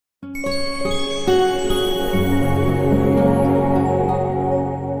Okay,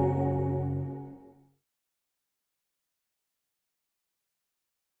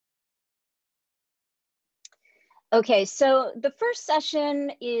 so the first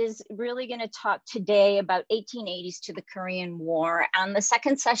session is really going to talk today about 1880s to the Korean War, and the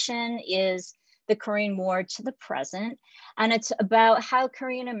second session is the Korean War to the present, and it's about how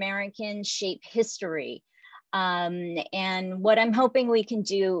Korean Americans shape history. And what I'm hoping we can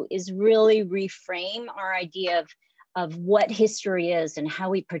do is really reframe our idea of what history is and how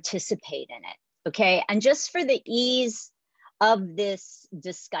we participate in it, okay? And just for the ease of this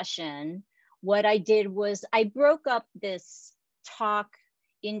discussion, what I did was I broke up this talk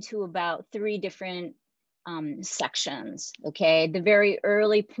into about 3 different sections, okay? The very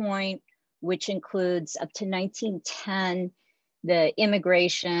early point, which includes up to 1910, the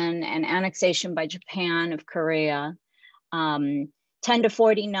immigration and annexation by Japan of Korea. 10 to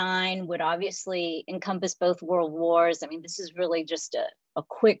 49 would obviously encompass both world wars. I mean, this is really just a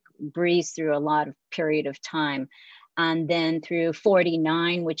quick breeze through a lot of period of time. And then through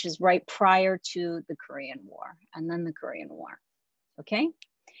 49, which is right prior to the Korean War, and then the Korean War, okay?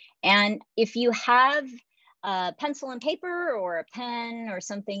 And if you have a pencil and paper or a pen or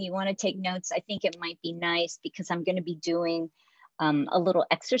something you want to take notes, I think it might be nice because I'm going to be doing a little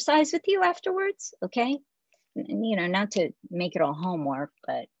exercise with you afterwards, okay? You know, not to make it all homework,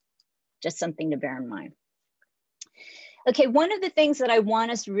 but just something to bear in mind. Okay, one of the things that I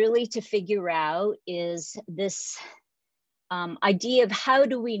want us really to figure out is this idea of how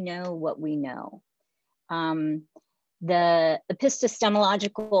do we know what we know? The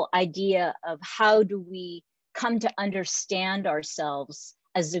epistemological idea of how do we come to understand ourselves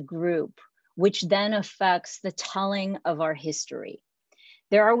as a group, which then affects the telling of our history.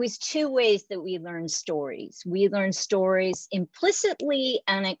 There are always 2 ways that we learn stories. We learn stories implicitly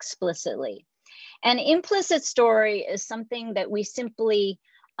and explicitly. An implicit story is something that we simply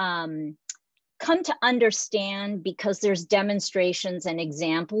come to understand because there's demonstrations and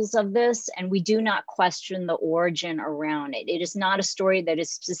examples of this, and we do not question the origin around it. It is not a story that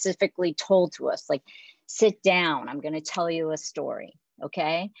is specifically told to us, like, sit down, I'm going to tell you a story,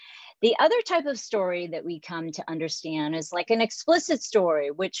 okay? The other type of story that we come to understand is like an explicit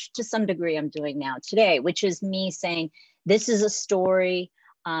story, which to some degree I'm doing now today, which is me saying, this is a story,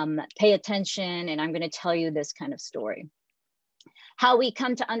 pay attention, and I'm going to tell you this kind of story. How we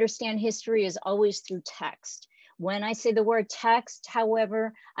come to understand history is always through text. When I say the word text,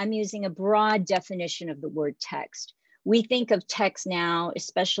 however, I'm using a broad definition of the word text. We think of text now,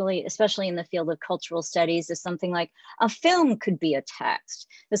 especially in the field of cultural studies, as something like a film could be a text,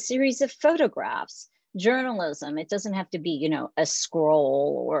 a series of photographs, journalism. It doesn't have to be, you know, a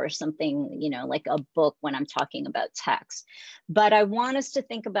scroll or something, you know, like a book when I'm talking about text. But I want us to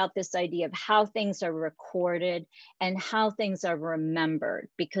think about this idea of how things are recorded and how things are remembered,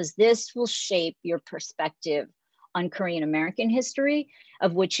 because this will shape your perspective on Korean American history,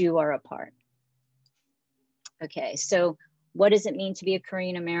 of which you are a part. Okay, so what does it mean to be a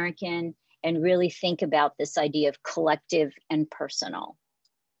Korean American? And really think about this idea of collective and personal.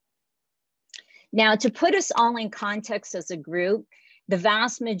 Now, to put us all in context as a group, the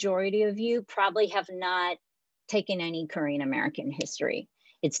vast majority of you probably have not taken any Korean American history.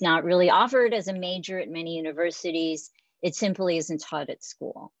 It's not really offered as a major at many universities. It simply isn't taught at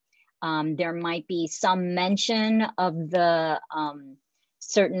school. There might be some mention of the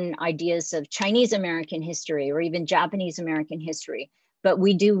certain ideas of Chinese American history or even Japanese American history, but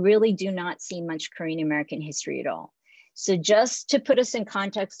we really do not see much Korean American history at all. So just to put us in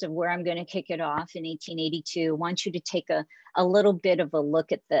context of where I'm going to kick it off in 1882, I want you to take a little bit of a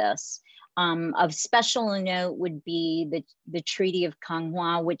look at this. Of special note would be the Treaty of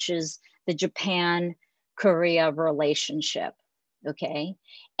Ganghwa, which is the Japan-Korea relationship, okay?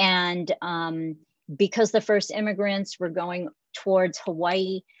 And because the first immigrants were going towards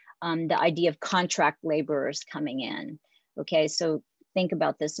Hawaii, the idea of contract laborers coming in, okay? So think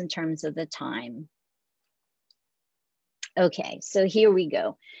about this in terms of the time. Okay, so here we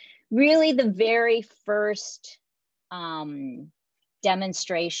go. Really the very first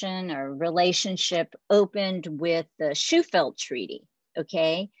demonstration or relationship opened with the Shufelt Treaty,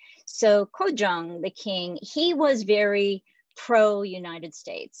 okay? So Kojong, the king, he was very pro-United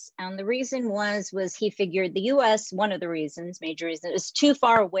States. And the reason was he figured the US, one of the reasons, major reason, is too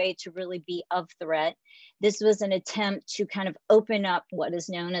far away to really be of threat. This was an attempt to kind of open up what is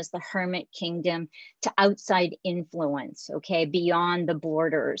known as the Hermit Kingdom to outside influence, okay, beyond the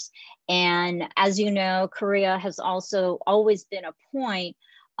borders. And as you know, Korea has also always been a point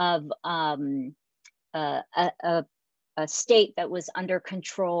of a a state that was under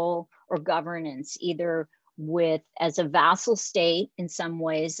control or governance, either as a vassal state in some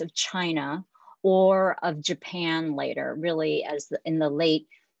ways of China or of Japan later, really in the late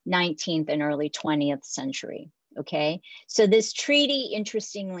 19th and early 20th century, okay? So this treaty,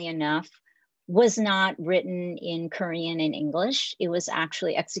 interestingly enough, was not written in Korean and English. It was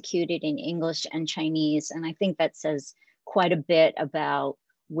actually executed in English and Chinese. And I think that says quite a bit about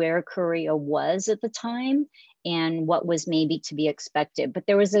where Korea was at the time and what was maybe to be expected. But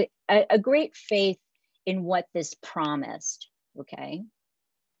there was a great faith in what this promised, okay?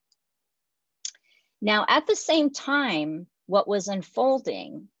 Now, at the same time, what was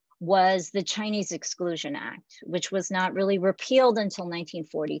unfolding was the Chinese Exclusion Act, which was not really repealed until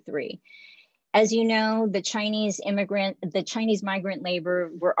 1943. As you know, the Chinese migrant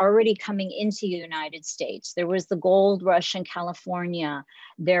labor were already coming into the United States. There was the gold rush in California.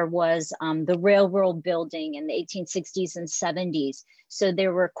 There was the railroad building in the 1860s and 70s. So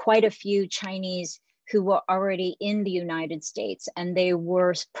there were quite a few Chinese who were already in the United States, and they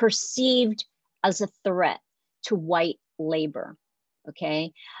were perceived as a threat to white labor,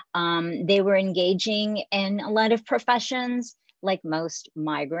 okay? They were engaging in a lot of professions, like most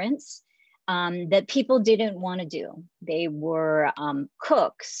migrants, that people didn't want to do. They were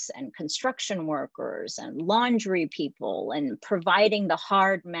cooks and construction workers and laundry people and providing the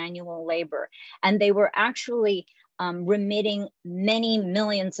hard manual labor. And they were actually remitting many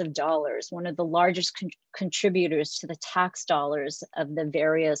millions of dollars, one of the largest contributors to the tax dollars of the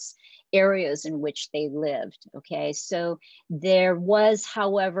various areas in which they lived, okay? So there was,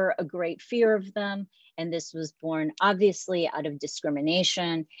 however, a great fear of them, and this was born obviously out of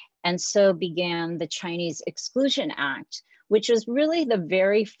discrimination, and so began the Chinese Exclusion Act, which was really the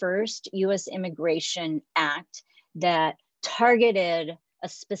very first US immigration act that targeted a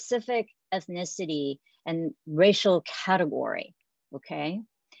specific ethnicity and racial category, okay?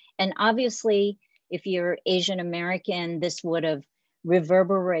 And obviously, if you're Asian American, this would have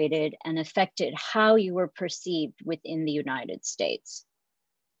reverberated and affected how you were perceived within the United States.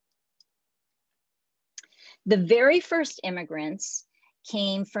 The very first immigrants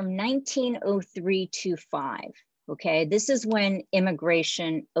came from 1903 to 5, okay? This is when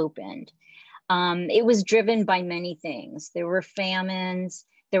immigration opened. It was driven by many things. There were famines.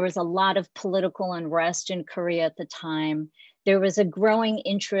 There was a lot of political unrest in Korea at the time. There was a growing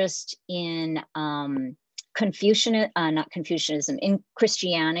interest in in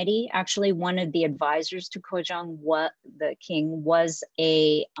Christianity. Actually, one of the advisors to Kojong, the king, was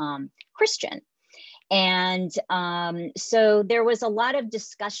a Christian. And so there was a lot of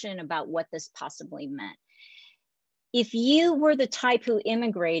discussion about what this possibly meant. If you were the type who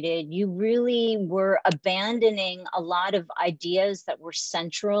immigrated, you really were abandoning a lot of ideas that were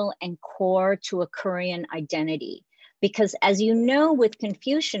central and core to a Korean identity. Because as you know, with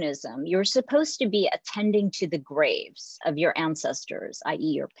Confucianism, you're supposed to be attending to the graves of your ancestors, i.e.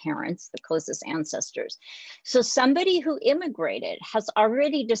 your parents, the closest ancestors. So somebody who immigrated has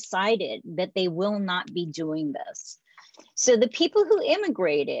already decided that they will not be doing this. So the people who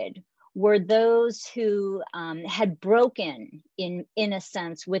immigrated were those who had broken, in a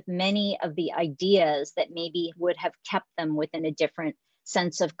sense, with many of the ideas that maybe would have kept them within a different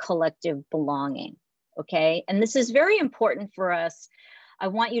sense of collective belonging. Okay, and this is very important for us. I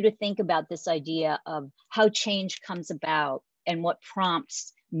want you to think about this idea of how change comes about and what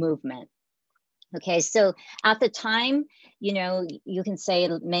prompts movement. Okay, so at the time, you know, you can say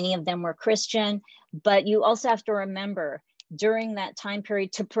many of them were Christian, but you also have to remember during that time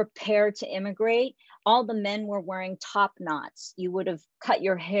period to prepare to immigrate, all the men were wearing top knots. You would have cut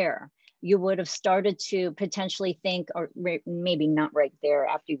your hair. You would have started to potentially think, or maybe not right there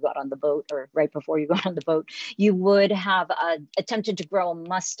after you got on the boat or right before you got on the boat, you would have attempted to grow a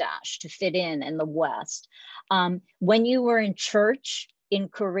mustache to fit in the West. When you were in church in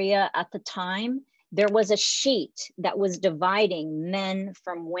Korea at the time, there was a sheet that was dividing men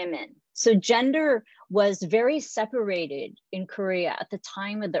from women. So gender was very separated in Korea at the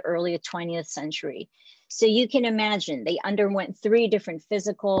time of the early 20th century. So you can imagine they underwent 3 different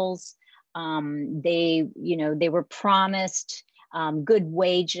physicals. They were promised good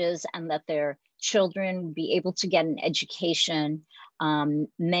wages and that their children would be able to get an education.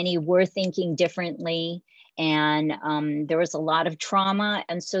 Many were thinking differently, and there was a lot of trauma,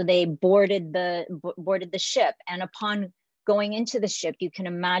 and so they boarded the ship. And upon going into the ship, you can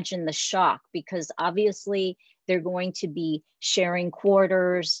imagine the shock, because obviously they're going to be sharing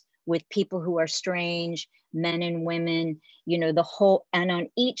quarters with people who are strange, men and women, you know, and on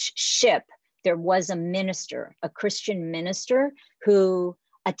each ship, there was a minister, a Christian minister, who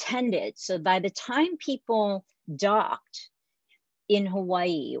attended. So by the time people docked in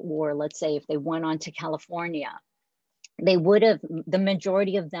Hawaii, or let's say if they went on to California, they would have, the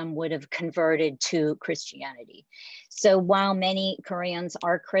majority of them would have converted to Christianity. So while many Koreans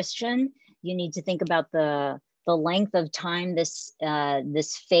are Christian, you need to think about the length of time this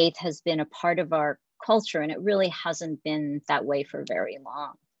faith has been a part of our culture, and it really hasn't been that way for very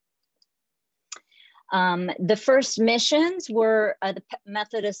long. The first missions were the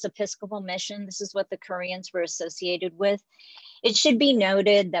Methodist Episcopal mission. This is what the Koreans were associated with. It should be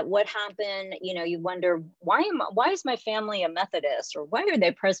noted that what happened, you know, you wonder, why is my family a Methodist, or why are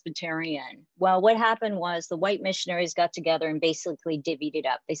they Presbyterian? Well, what happened was the white missionaries got together and basically divvied it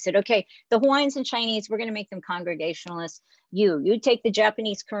up. They said, okay, the Hawaiians and Chinese, we're going to make them Congregationalists. You take the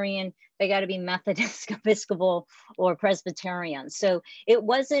Japanese Korean, they got to be Methodist, Episcopal, or Presbyterian. So it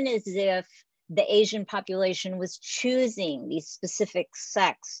wasn't as if the Asian population was choosing these specific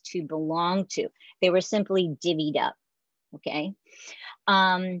sects to belong to. They were simply divvied up. Okay,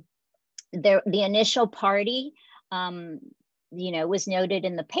 the initial party, you know, was noted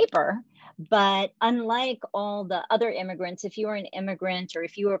in the paper, but unlike all the other immigrants, if you were an immigrant or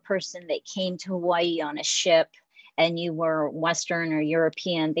if you were a person that came to Hawaii on a ship and you were Western or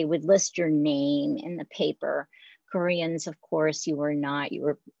European, they would list your name in the paper. Koreans, of course, you were not. You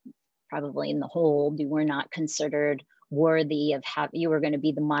were probably in the hold. You were not considered worthy of you were going to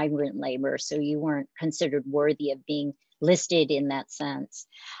be the migrant labor, so you weren't considered worthy of being listed in that sense.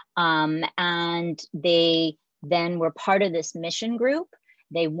 And they then were part of this mission group.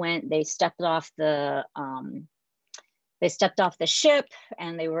 They stepped off the ship,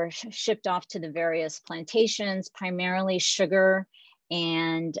 and they were shipped off to the various plantations, primarily sugar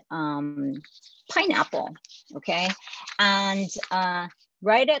and pineapple, okay? And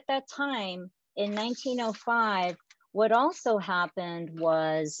right at that time, in 1905, what also happened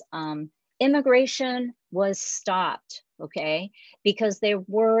was immigration was stopped, okay? Because there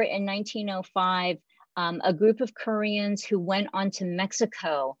were, in 1905, a group of Koreans who went on to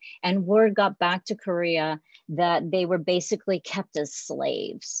Mexico, and word got back to Korea that they were basically kept as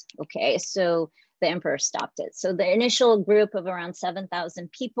slaves, okay? So the emperor stopped it. So the initial group of around 7,000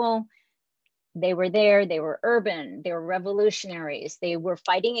 people, they were there, they were urban, they were revolutionaries, they were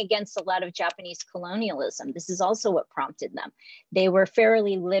fighting against a lot of Japanese colonialism. This is also what prompted them. They were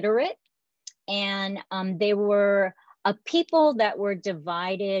fairly literate, and they were a people that were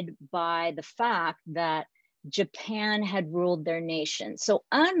divided by the fact that Japan had ruled their nation. So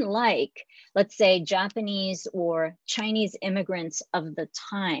unlike, let's say, Japanese or Chinese immigrants of the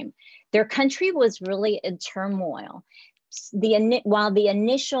time, their country was really in turmoil. While the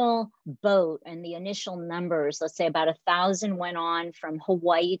initial boat and the initial numbers, let's say about 1,000 went on from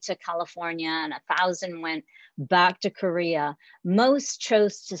Hawaii to California and 1,000 went back to Korea, most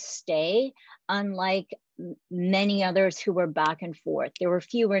chose to stay, unlike many others who were back and forth. There were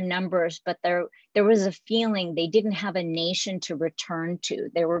fewer numbers, but there was a feeling they didn't have a nation to return to.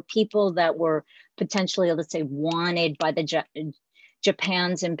 There were people that were potentially, let's say, wanted by the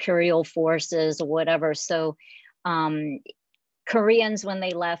Japan's imperial forces or whatever. So Koreans, when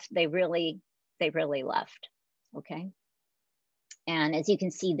they left, they really left, okay? And as you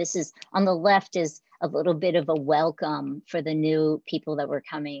can see, this is on the left is a little bit of a welcome for the new people that were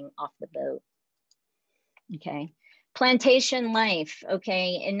coming off the boat, okay? Plantation life,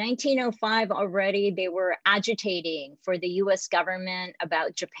 okay? In 1905 already, they were agitating for the US government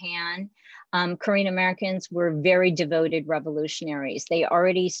about Japan. Korean Americans were very devoted revolutionaries. They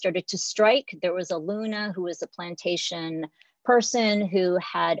already started to strike. There was a Luna who was a plantation person who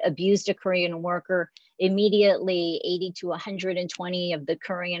had abused a Korean worker. Immediately, 80 to 120 of the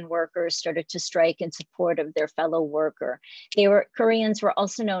Korean workers started to strike in support of their fellow worker. Koreans were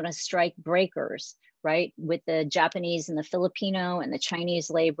also known as strike breakers, right? With the Japanese and the Filipino and the Chinese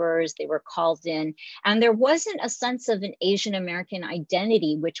laborers, they were called in. And there wasn't a sense of an Asian American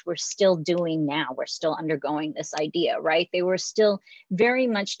identity, which we're still doing now. We're still undergoing this idea, right? They were still very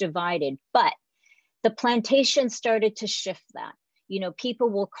much divided, but the plantation started to shift that. You know, people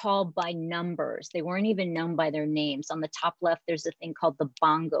were called by numbers. They weren't even known by their names. On the top left, there's a thing called the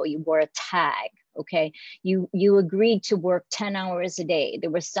bongo. You wore a tag, okay? You agreed to work 10 hours a day.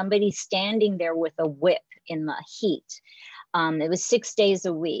 There was somebody standing there with a whip in the heat. It was 6 days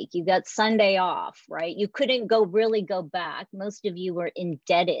a week. You got Sunday off, right? You couldn't really go back. Most of you were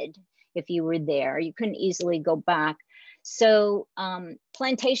indebted if you were there. You couldn't easily go back. So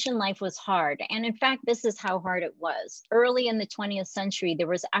plantation life was hard. And in fact, this is how hard it was. Early in the 20th century, there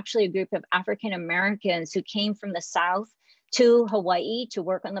was actually a group of African Americans who came from the South to Hawaii to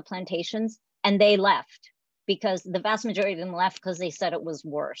work on the plantations, and they left because the vast majority of them left because they said it was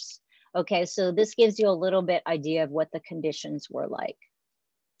worse. Okay, so this gives you a little bit idea of what the conditions were like.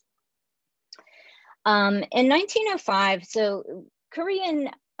 In 1905, so Korean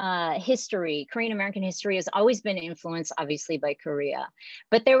history, Korean American history has always been influenced obviously by Korea,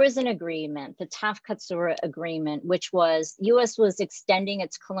 but there was an agreement, the Taft-Katsura Agreement, which was US was extending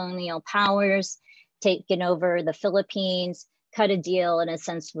its colonial powers, taking over the Philippines, cut a deal in a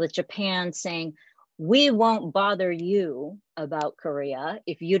sense with Japan saying, we won't bother you about Korea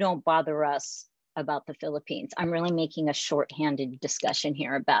if you don't bother us about the Philippines. I'm really making a shorthanded discussion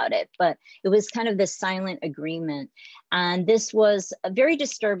here about it, but it was kind of this silent agreement. And this was very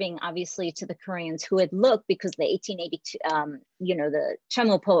disturbing, obviously, to the Koreans who had looked, because the 1882, the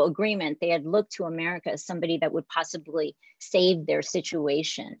Chemopo Agreement, they had looked to America as somebody that would possibly save their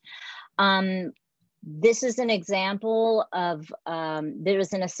situation. This is an example of, there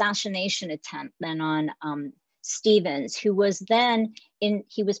was an assassination attempt then on Stevens, who was then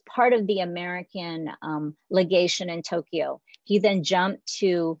he was part of the American legation in Tokyo. He then jumped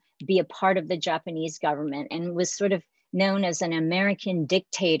to be a part of the Japanese government and was sort of known as an American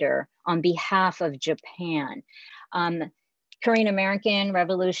dictator on behalf of Japan. Korean American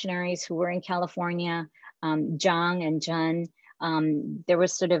revolutionaries who were in California, Jang and Jun, there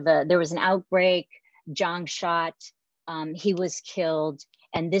was an outbreak. Jang shot, he was killed.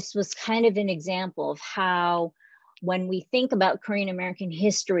 And this was kind of an example of how, when we think about Korean American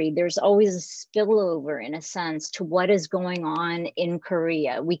history, there's always a spillover, in a sense, to what is going on in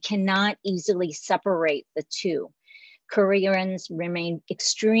Korea. We cannot easily separate the two. Koreans remain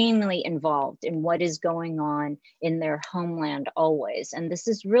extremely involved in what is going on in their homeland always. And this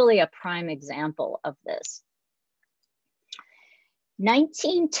is really a prime example of this.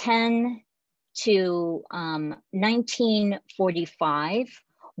 1910 to 1945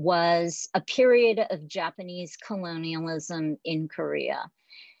 was a period of Japanese colonialism in Korea.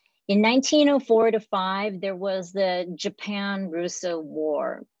 In 1904 to 5, there was the Japan-Russo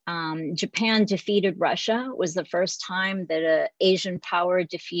War. Japan defeated Russia. It was the first time that an Asian power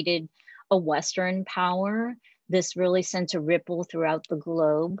defeated a Western power. This really sent a ripple throughout the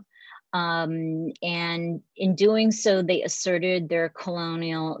globe. And in doing so, they asserted their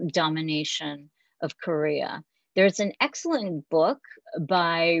colonial domination of Korea. There's an excellent book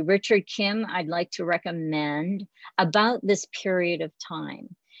by Richard Kim I'd like to recommend about this period of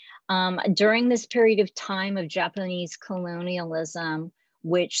time. During this period of time of Japanese colonialism,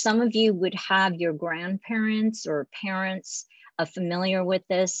 which some of you would have your grandparents or parents familiar with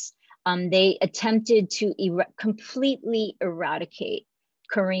this, they attempted to completely eradicate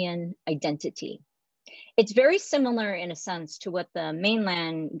Korean identity. It's very similar in a sense to what the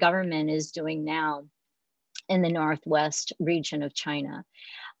mainland government is doing now in the northwest region of China.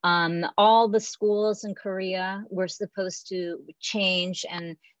 All the schools in Korea were supposed to change,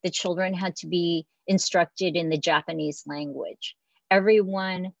 and the children had to be instructed in the Japanese language.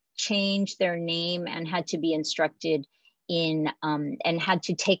 Everyone changed their name and had to be instructed in, and had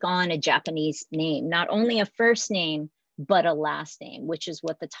to take on a Japanese name, not only a first name, but a last name, which is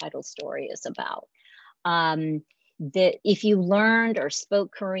what the title story is about. That if you learned or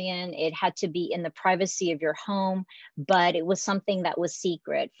spoke Korean, it had to be in the privacy of your home, but it was something that was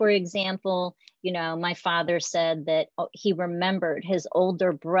secret. For example, my father said that he remembered his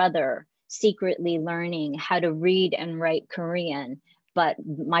older brother secretly learning how to read and write Korean, but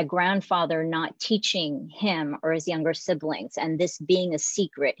my grandfather not teaching him or his younger siblings, and this being a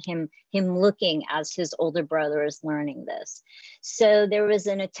secret, him looking as his older brother is learning this. So there was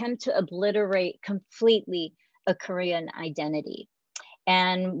an attempt to obliterate completely a Korean identity.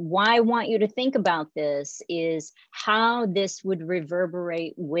 And why I want you to think about this is how this would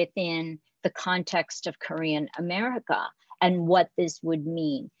reverberate within the context of Korean America and what this would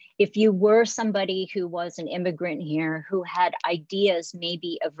mean. If you were somebody who was an immigrant here, who had ideas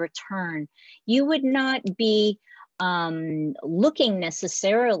maybe of return, you would not be looking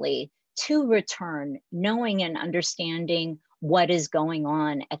necessarily to return, knowing and understanding what is going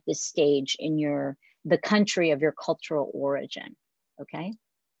on at this stage in the country of your cultural origin, okay?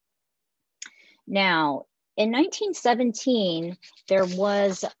 Now, in 1917, there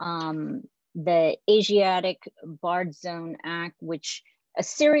was the Asiatic Barred Zone Act, which a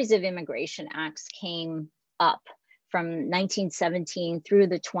series of immigration acts came up from 1917 through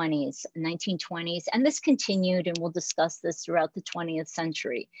the 1920s, and this continued, and we'll discuss this throughout the 20th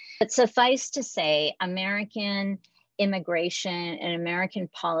century. But suffice to say, American immigration and American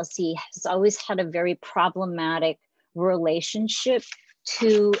policy has always had a very problematic relationship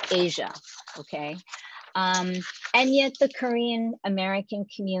to Asia, okay? And yet the Korean American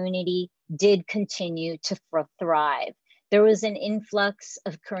community did continue to thrive. There was an influx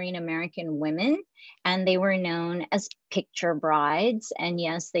of Korean American women, and they were known as picture brides. And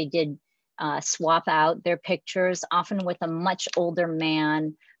yes, they did swap out their pictures, often with a much older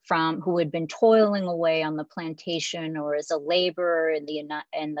man who had been toiling away on the plantation or as a laborer in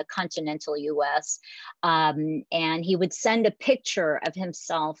the continental US. And he would send a picture of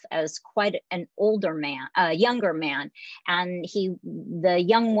himself as quite an older man, a younger man. And the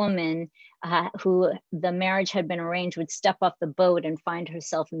young woman who the marriage had been arranged would step off the boat and find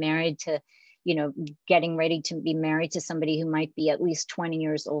herself married to, getting ready to be married to somebody who might be at least 20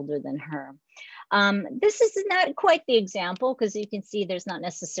 years older than her. This is not quite the example, because you can see there's not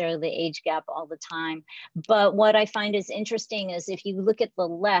necessarily the age gap all the time. But what I find is interesting is if you look at the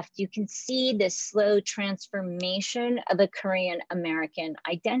left, you can see this slow transformation of the Korean American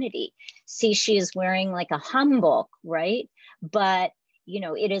identity. See, she is wearing like a hanbok, right? But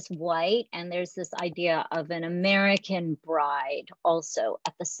it is white, and there's this idea of an American bride also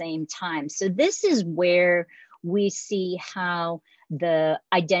at the same time. So this is where we see how the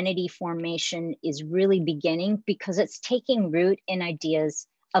identity formation is really beginning, because it's taking root in ideas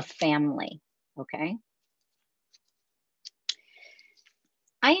of family, okay?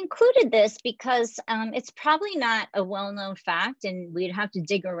 I included this because it's probably not a well-known fact, and we'd have to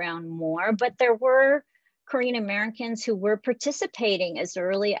dig around more, but there were Korean Americans who were participating as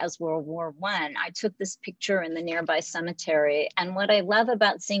early as World War I. I took this picture in the nearby cemetery. And what I love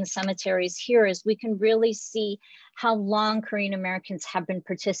about seeing cemeteries here is we can really see how long Korean Americans have been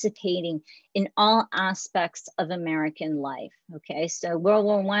participating in all aspects of American life. Okay, so World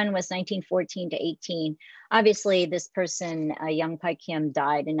War I was 1914 to 18. Obviously, this person, Young Pai Kim,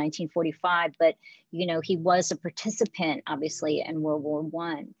 died in 1945, but he was a participant, obviously, in World War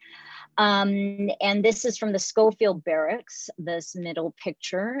I. And this is from the Schofield Barracks, this middle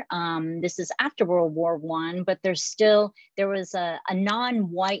picture. This is after World War I, but there was a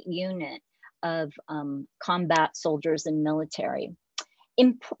non-white unit of combat soldiers and military.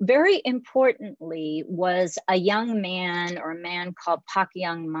 Very importantly was a young man, or a man called Pak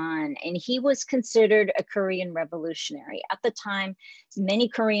Young-man, and he was considered a Korean revolutionary. At the time, many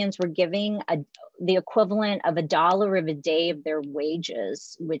Koreans were giving the equivalent of $1 of a day of their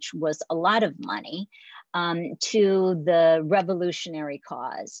wages, which was a lot of money, to the revolutionary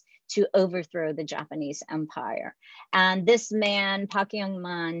cause, to overthrow the Japanese Empire. And this man, Pak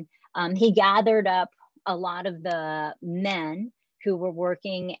Young-man, he gathered up a lot of the men who were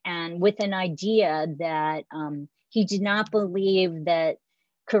working, and with an idea that he did not believe that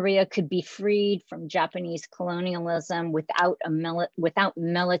Korea could be freed from Japanese colonialism without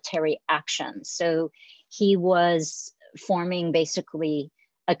military action. So he was forming basically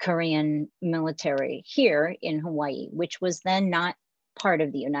a Korean military here in Hawaii, which was then not part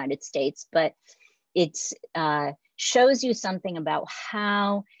of the United States, but it shows you something about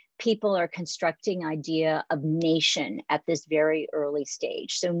how people are constructing idea of nation at this very early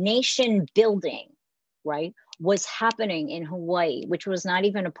stage. So nation building, right, was happening in Hawaii, which was not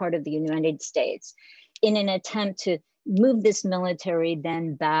even a part of the United States, in an attempt to move this military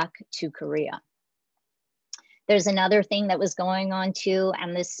then back to Korea. There's another thing that was going on too,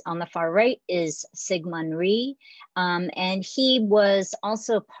 and this on the far right is Sigmund Rhee, and he was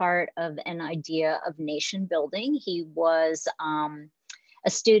also part of an idea of nation building. He was a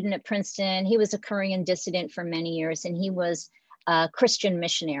student at Princeton. He was a Korean dissident for many years, and he was a Christian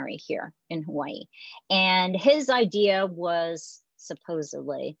missionary here in Hawaii. And his idea was,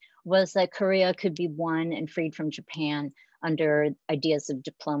 supposedly, was that Korea could be won and freed from Japan under ideas of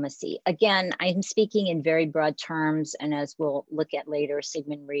diplomacy. Again, I'm speaking in very broad terms, and as we'll look at later,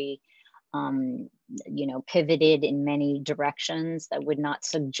 Sigmund Rhee, pivoted in many directions that would not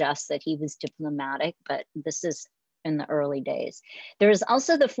suggest that he was diplomatic, but this is in the early days. There is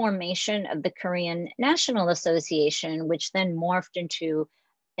also the formation of the Korean National Association, which then morphed into,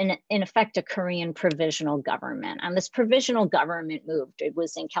 in effect, a Korean provisional government. And this provisional government moved. It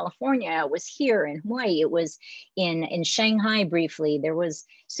was in California, it was here in Hawaii, it was in Shanghai briefly. There was,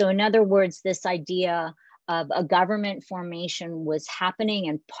 so in other words, this idea of a government formation was happening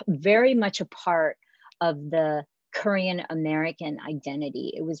and very much a part of the Korean American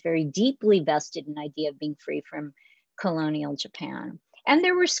identity. It was very deeply vested in the idea of being free from colonial Japan. And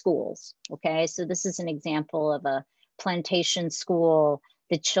there were schools, okay? So this is an example of a plantation school,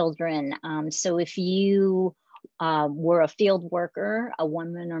 the children. So if you were a field worker, a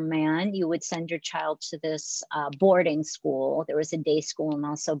woman or man, you would send your child to this boarding school. There was a day school and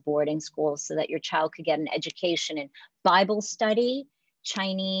also boarding school so that your child could get an education in Bible study,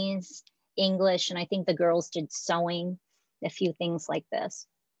 Chinese, English, and I think the girls did sewing, a few things like this.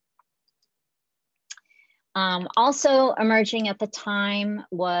 Also emerging at the time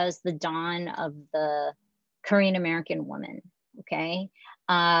was the dawn of the Korean American woman, okay?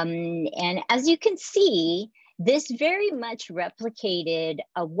 And as you can see, this very much replicated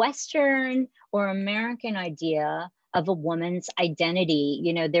a Western or American idea of a woman's identity.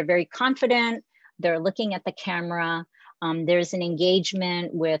 You know, they're very confident, they're looking at the camera. There's an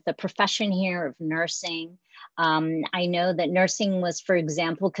engagement with the profession here of nursing. I know that nursing was, for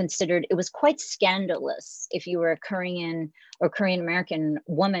example, considered, it was quite scandalous if you were a Korean or Korean American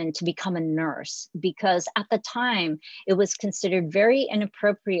woman to become a nurse, because at the time it was considered very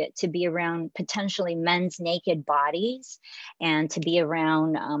inappropriate to be around potentially men's naked bodies and to be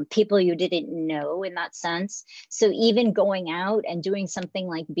around people you didn't know in that sense. So even going out and doing something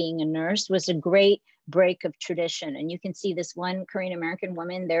like being a nurse was a great break of tradition. And you can see this one Korean American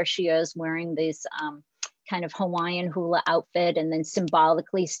woman, there she is wearing this kind of Hawaiian hula outfit and then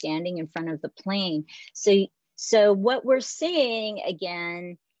symbolically standing in front of the plane. So what we're seeing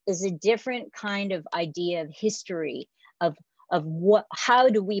again is a different kind of idea of history of how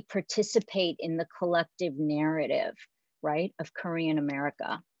do we participate in the collective narrative, right, of Korean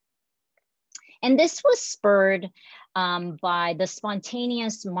America. And this was spurred by the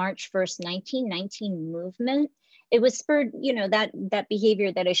spontaneous March 1st, 1919 movement. It was spurred, you know, that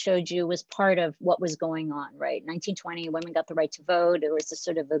behavior that I showed you was part of what was going on, right? 1920, women got the right to vote. There was a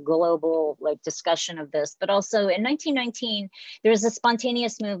sort of a global like discussion of this, but also in 1919, there was a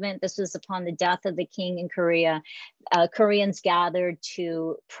spontaneous movement. This was upon the death of the king in Korea. Koreans gathered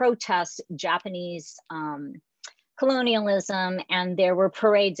to protest Japanese colonialism, and there were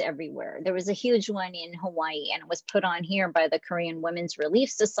parades everywhere. There was a huge one in Hawaii, and it was put on here by the Korean Women's Relief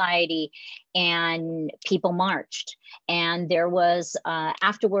Society, and people marched. And there was,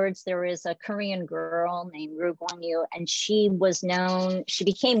 afterwards, there was a Korean girl named Ru Gwang-yu, and she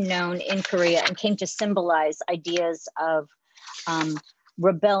became known in Korea and came to symbolize ideas of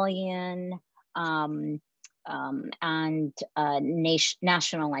rebellion and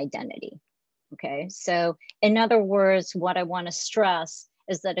national identity. Okay, so in other words, what I want to stress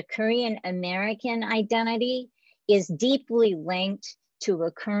is that a Korean American identity is deeply linked to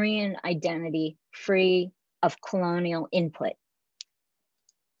a Korean identity free of colonial input.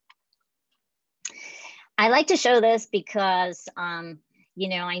 I like to show this because, you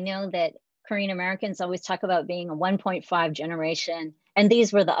know, I know that Korean Americans always talk about being a 1.5 generation. And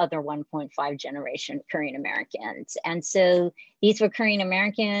these were the other 1.5 generation Korean Americans. And so these were Korean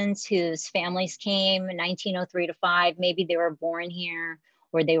Americans whose families came in 1903 to 5. Maybe they were born here,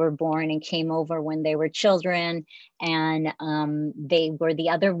 or they were born and came over when they were children. And they were the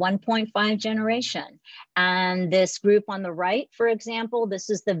other 1.5 generation. And this group on the right, for example, this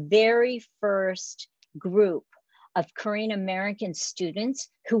is the very first group of Korean American students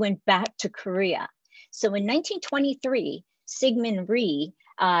who went back to Korea. So in 1923, Syngman Rhee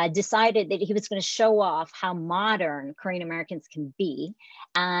decided that he was going to show off how modern Korean Americans can be.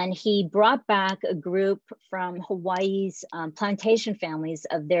 And he brought back a group from Hawaii's plantation families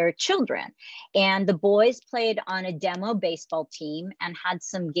of their children. And the boys played on a demo baseball team and had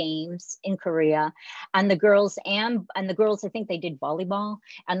some games in Korea. And the girls, I think they did volleyball.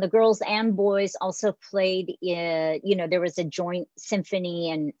 And the girls and boys also played, you know, there was a joint symphony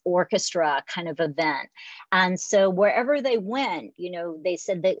and orchestra kind of event. And so wherever they went, you know, they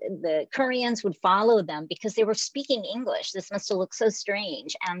said that the Koreans would follow them because they were speaking English. This must have looked so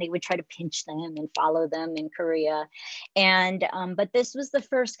strange. And they would try to pinch them and follow them in Korea. And, but this was the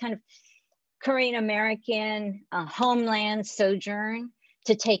first kind of Korean American homeland sojourn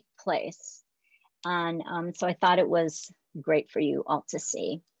to take place. And so I thought it was great for you all to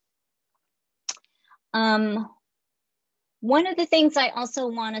see. One of the things I also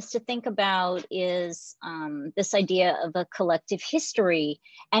want us to think about is this idea of a collective history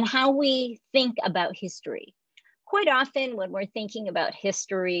and how we think about history. Quite often when we're thinking about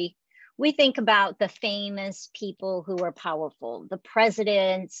history, we think about the famous people who are powerful, the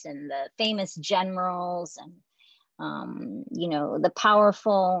presidents and the famous generals and, you know, the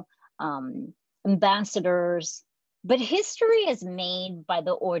powerful ambassadors. But history is made by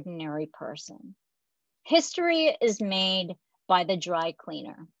the ordinary person. History is made by the dry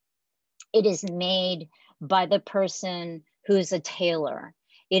cleaner. It is made by the person who's a tailor.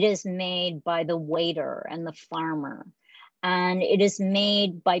 It is made by the waiter and the farmer. And it is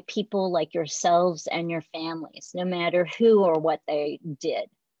made by people like yourselves and your families, no matter who or what they did.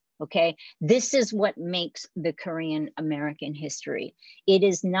 Okay, this is what makes the Korean American history. It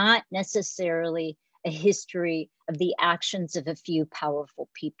is not necessarily a history of the actions of a few powerful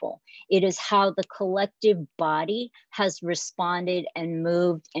people. It is how the collective body has responded and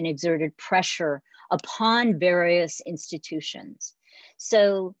moved and exerted pressure upon various institutions.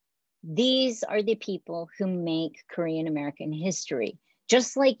 So these are the people who make Korean American history,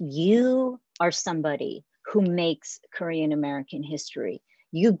 just like you are somebody who makes Korean American history.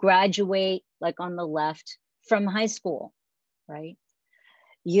 You graduate, like on the left, from high school, right?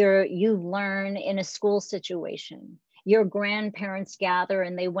 You learn in a school situation. Your grandparents gather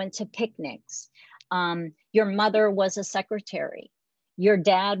and they went to picnics. Your mother was a secretary. Your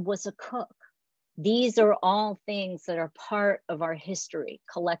dad was a cook. These are all things that are part of our history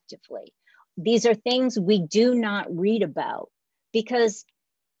collectively. These are things we do not read about because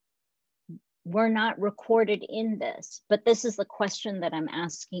we're not recorded in this. But this is the question that I'm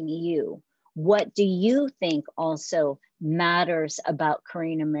asking you. What do you think also matters about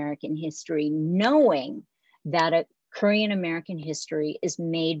Korean American history, knowing that a Korean American history is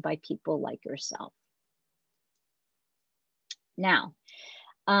made by people like yourself? Now,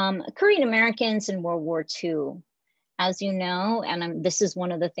 Korean Americans in World War II, as you know, and this is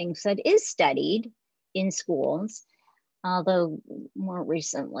one of the things that is studied in schools, although more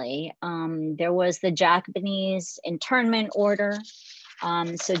recently, there was the Japanese internment order.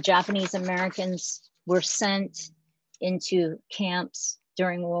 So Japanese Americans were sent into camps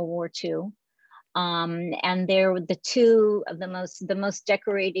during World War II. And there were two of the most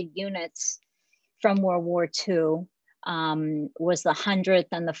decorated units from World War II was the 100th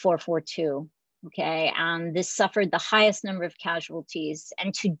and the 442. Okay, and this suffered the highest number of casualties,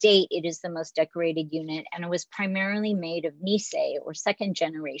 and to date, it is the most decorated unit, and it was primarily made of Nisei, or second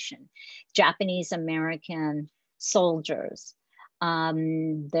generation Japanese American soldiers.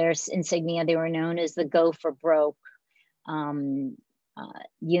 Their insignia, they were known as the Go for Broke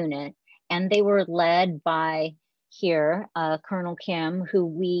unit, and they were led by here, Colonel Kim, who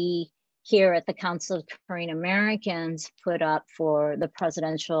we here at the Council of Korean Americans put up for the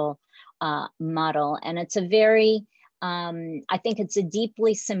presidential model. And it's a very, I think it's a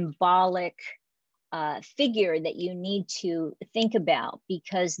deeply symbolic figure that you need to think about,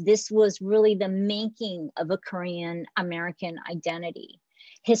 because this was really the making of a Korean American identity.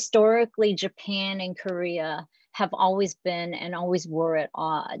 Historically, Japan and Korea have always been and always were at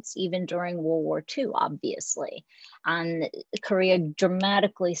odds, even during World War II, obviously. And Korea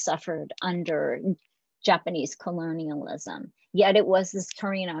dramatically suffered under Japanese colonialism. Yet it was this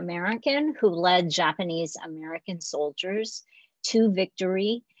Korean American who led Japanese American soldiers to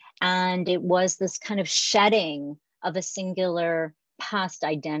victory. And it was this kind of shedding of a singular past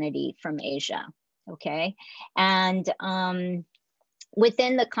identity from Asia, okay? And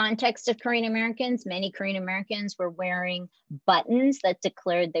within the context of Korean Americans, many Korean Americans were wearing buttons that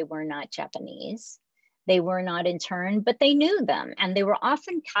declared they were not Japanese. They were not interned, but they knew them, and they were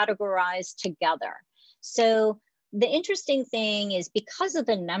often categorized together. So the interesting thing is, because of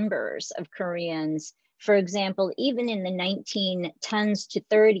the numbers of Koreans, for example, even in the 1910s to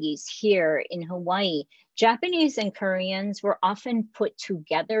 30s here in Hawaii, Japanese and Koreans were often put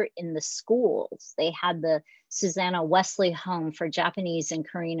together in the schools. They had the Susanna Wesley Home for Japanese and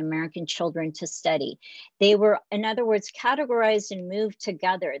Korean American children to study. They were, in other words, categorized and moved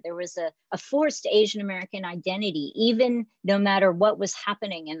together. There was a forced Asian American identity, even no matter what was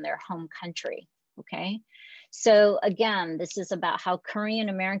happening in their home country, okay? So again, this is about how Korean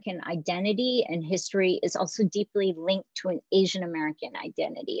American identity and history is also deeply linked to an Asian American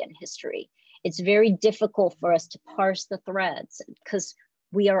identity and history. It's very difficult for us to parse the threads because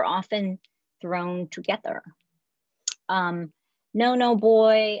we are often thrown together. No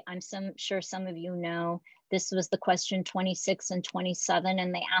Boy, I'm sure some of you know, this was the question 26 and 27,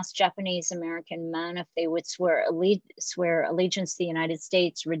 and they asked Japanese American men if they would swear allegiance to the United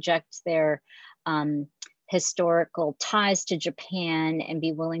States, reject their historical ties to Japan, and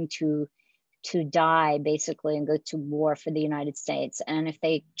be willing to die basically and go to war for the United States. And if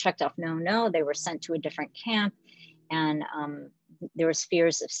they checked off no, they were sent to a different camp, and there was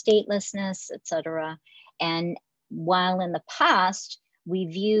fears of statelessness, etc. And while in the past, we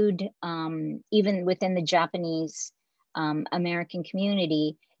viewed, even within the Japanese American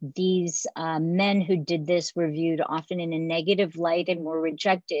community, these men who did this were viewed often in a negative light and were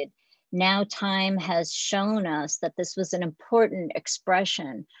rejected. Now time has shown us that this was an important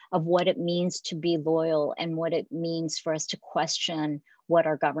expression of what it means to be loyal and what it means for us to question what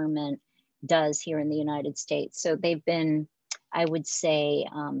our government does here in the United States. So they've been, I would say,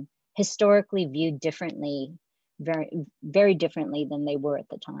 historically viewed differently, very, very differently than they were at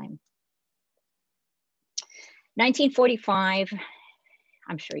the time. 1945,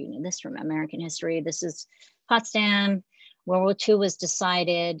 I'm sure you know this from American history. This is Potsdam. World War II was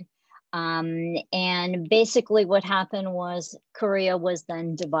decided. And basically what happened was Korea was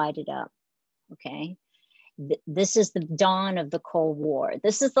then divided up, okay? This is the dawn of the Cold War.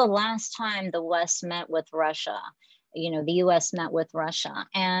 This is the last time the West met with Russia. You know, the US met with Russia,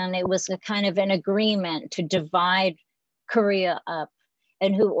 and it was a kind of an agreement to divide Korea up.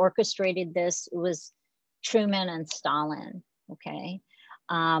 And who orchestrated this was Truman and Stalin, okay?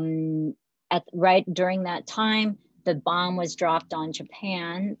 Right during that time, the bomb was dropped on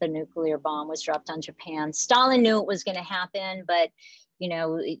Japan. The nuclear bomb was dropped on Japan. Stalin knew it was going to happen, but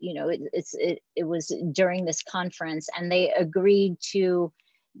it was during this conference, and they agreed to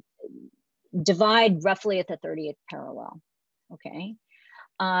divide roughly at the 30th parallel. Okay.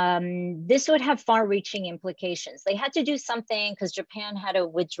 This would have far-reaching implications. They had to do something because Japan had to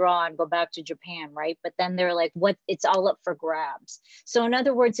withdraw and go back to Japan, right? But then they're like, what? It's all up for grabs. So in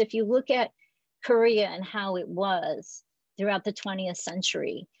other words, if you look at Korea and how it was throughout the 20th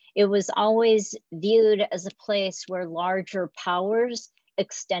century, it was always viewed as a place where larger powers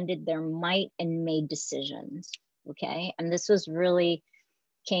extended their might and made decisions, okay? And this was really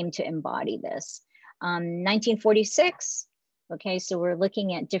came to embody this. 1946, okay, so we're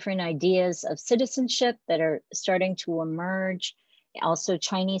looking at different ideas of citizenship that are starting to emerge. Also,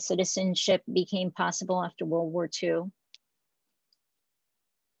 Chinese citizenship became possible after World War II.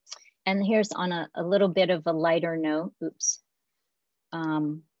 And here's on a little bit of a lighter note, oops.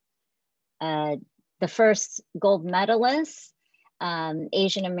 The first gold medalists,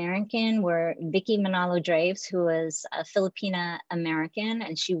 Asian American, were Vicky Manalo-Draves, who was a Filipina American,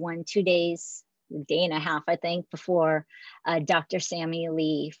 and she won 2 days, a day and a half, I think, before Dr. Sammy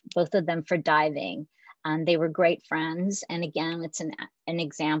Lee, both of them for diving. They were great friends. And again, it's an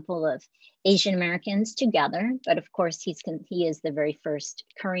example of Asian Americans together, but of course he is the very first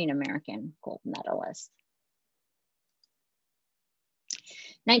Korean American gold medalist.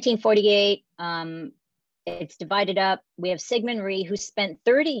 1948, it's divided up. We have Syngman Rhee, who spent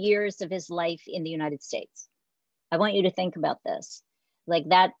 30 years of his life in the United States. I want you to think about this. Like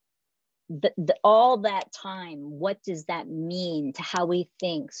that, all that time, what does that mean to how he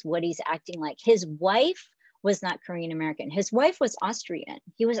thinks, what he's acting like? His wife was not Korean American. His wife was Austrian.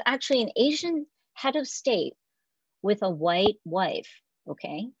 He was actually an Asian head of state with a white wife,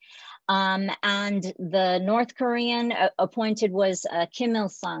 okay? And the North Korean appointed was Kim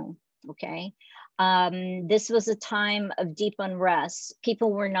Il-sung, okay? This was a time of deep unrest.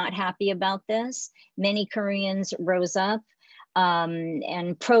 People were not happy about this. Many Koreans rose up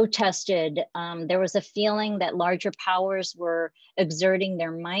and protested. There was a feeling that larger powers were exerting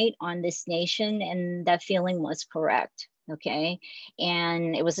their might on this nation, and that feeling was correct, okay?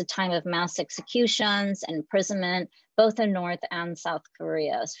 And it was a time of mass executions and imprisonment, both in North and South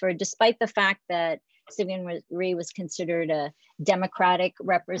Korea. So despite the fact that Syngman Rhee was considered a democratic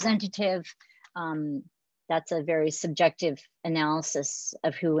representative, that's a very subjective analysis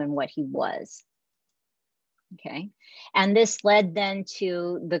of who and what he was. Okay, and this led then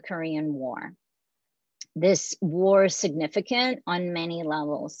to the Korean War. This war is significant on many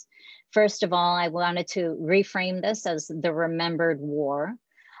levels. First of all, I wanted to reframe this as the remembered war,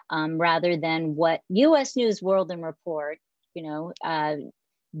 rather than what US News World and Report,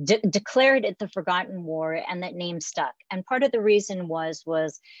 declared it the forgotten war, and that name stuck. And part of the reason was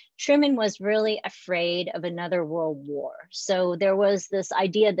Truman was really afraid of another world war. So there was this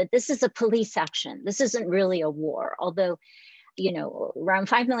idea that this is a police action. This isn't really a war, although, around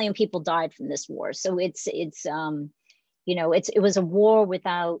 5 million people died from this war. So it was a war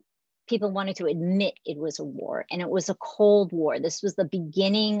without people wanting to admit it was a war, and it was a Cold War. This was the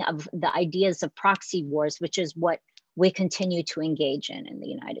beginning of the ideas of proxy wars, which is what we continue to engage in the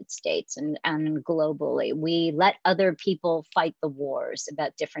United States and globally. We let other people fight the wars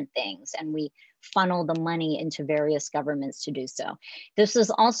about different things, and we funnel the money into various governments to do so. This was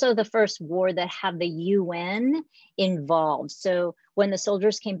also the first war that had the UN involved. So when the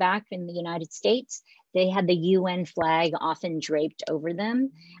soldiers came back in the United States, they had the UN flag often draped over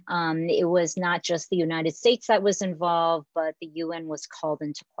them. It was not just the United States that was involved, but the UN was called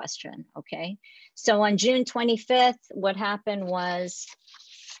into question, okay? So on June 25th, what happened was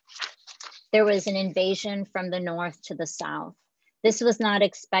there was an invasion from the north to the south. This was not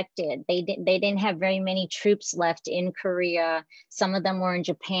expected. They didn't have very many troops left in Korea. Some of them were in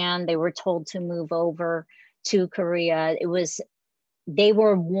Japan. They were told to move over to Korea. They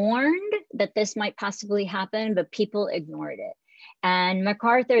were warned that this might possibly happen, but people ignored it. And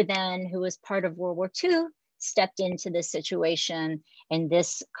MacArthur then, who was part of World War II, stepped into this situation, and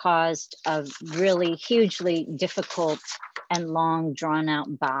this caused a really hugely difficult and long drawn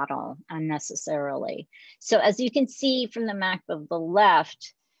out battle unnecessarily. So as you can see from the map of the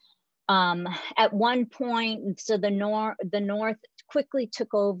left, at one point, so the North quickly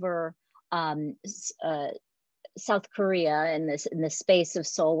took over South Korea in the space of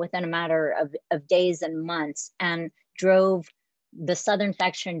Seoul within a matter of days and months, and drove the southern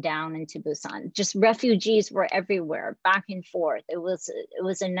faction down into Busan. Just refugees were everywhere, back and forth. It was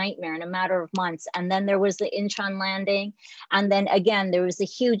a nightmare in a matter of months. And then there was the Incheon landing, and then again there was a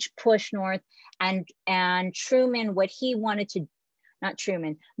huge push north. And Truman, what he wanted to, not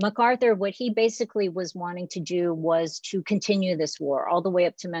Truman, MacArthur, what he basically was wanting to do was to continue this war all the way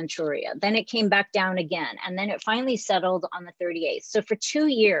up to Manchuria. Then it came back down again, and then it finally settled on the 38th. So for 2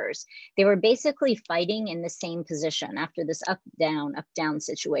 years, they were basically fighting in the same position after this up, down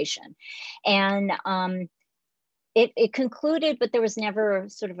situation. And it concluded, but there was never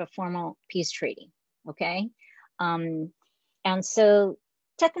sort of a formal peace treaty, okay? And so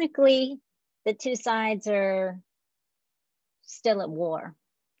technically, the two sides are still at war,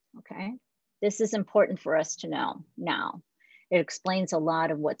 okay? This is important for us to know now. It explains a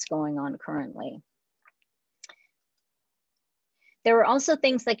lot of what's going on currently. There were also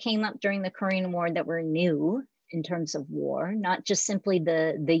things that came up during the Korean War that were new in terms of war, not just simply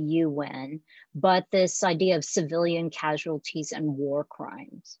the UN, but this idea of civilian casualties and war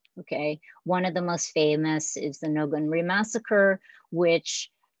crimes, okay? One of the most famous is the Nogunri massacre,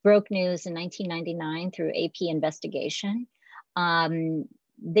 which broke news in 1999 through AP investigation.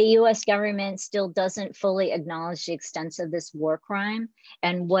 The US government still doesn't fully acknowledge the extent of this war crime.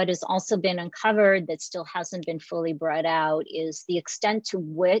 And what has also been uncovered that still hasn't been fully brought out is the extent to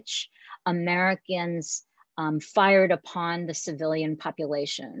which Americans fired upon the civilian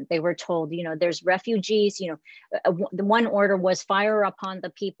population. They were told, you know, there's refugees, you know, the one order was fire upon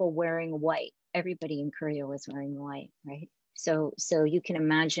the people wearing white. Everybody in Korea was wearing white, right? So you can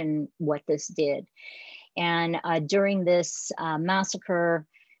imagine what this did. And during this massacre,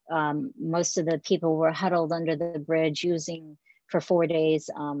 most of the people were huddled under the bridge using for 4 days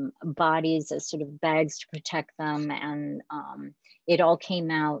bodies as sort of bags to protect them. And it all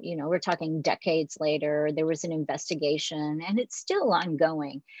came out, you know, we're talking decades later, there was an investigation and it's still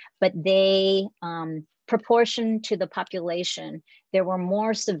ongoing, but they, proportion to the population, there were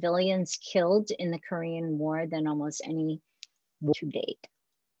more civilians killed in the Korean War than almost any war to date.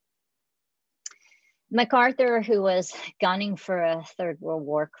 MacArthur, who was gunning for a Third World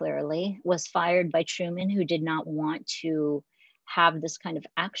War, clearly, was fired by Truman, who did not want to have this kind of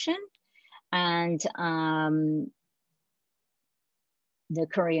action. And the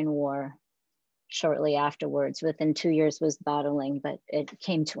Korean War, shortly afterwards, within 2 years, was battling, but it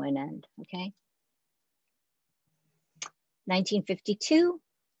came to an end, okay? 1952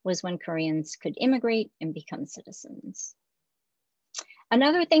 was when Koreans could immigrate and become citizens.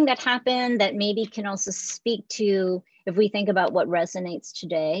 Another thing that happened that maybe can also speak to, if we think about what resonates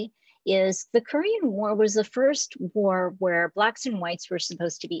today, is the Korean War was the first war where Blacks and whites were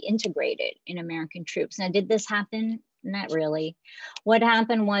supposed to be integrated in American troops. Now, did this happen? Not really. What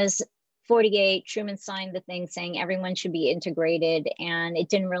happened was 48, Truman signed the thing saying everyone should be integrated, and it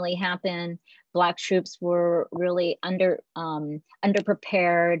didn't really happen. Black troops were really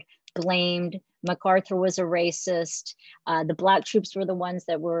underprepared, blamed. MacArthur was a racist. The Black troops were the ones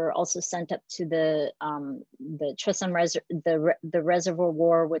that were also sent up to the Chosun the Reservoir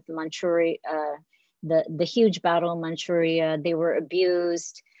War with Manchuria, the huge battle in Manchuria. They were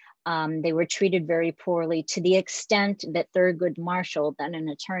abused. They were treated very poorly, to the extent that Thurgood Marshall, then an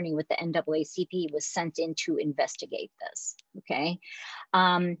attorney with the NAACP, was sent in to investigate this. Okay.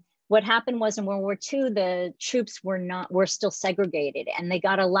 What happened was in World War II, the troops were still segregated, and they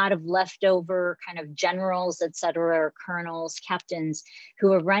got a lot of leftover kind of generals, et cetera, or colonels, captains,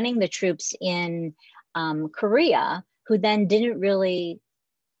 who were running the troops in Korea, who then didn't really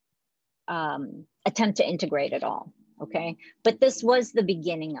attempt to integrate at all, okay? But this was the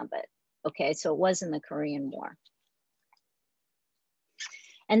beginning of it, okay? So it was in the Korean War.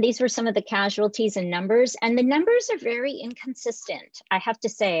 And these were some of the casualties and numbers. And the numbers are very inconsistent, I have to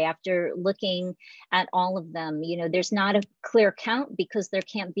say, after looking at all of them. You know, there's not a clear count because there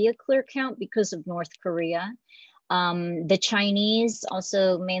can't be a clear count because of North Korea. The Chinese,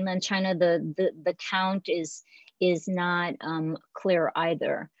 also mainland China, the count is not clear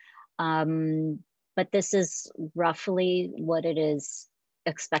either. But this is roughly what it is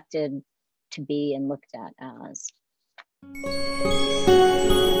expected to be and looked at as.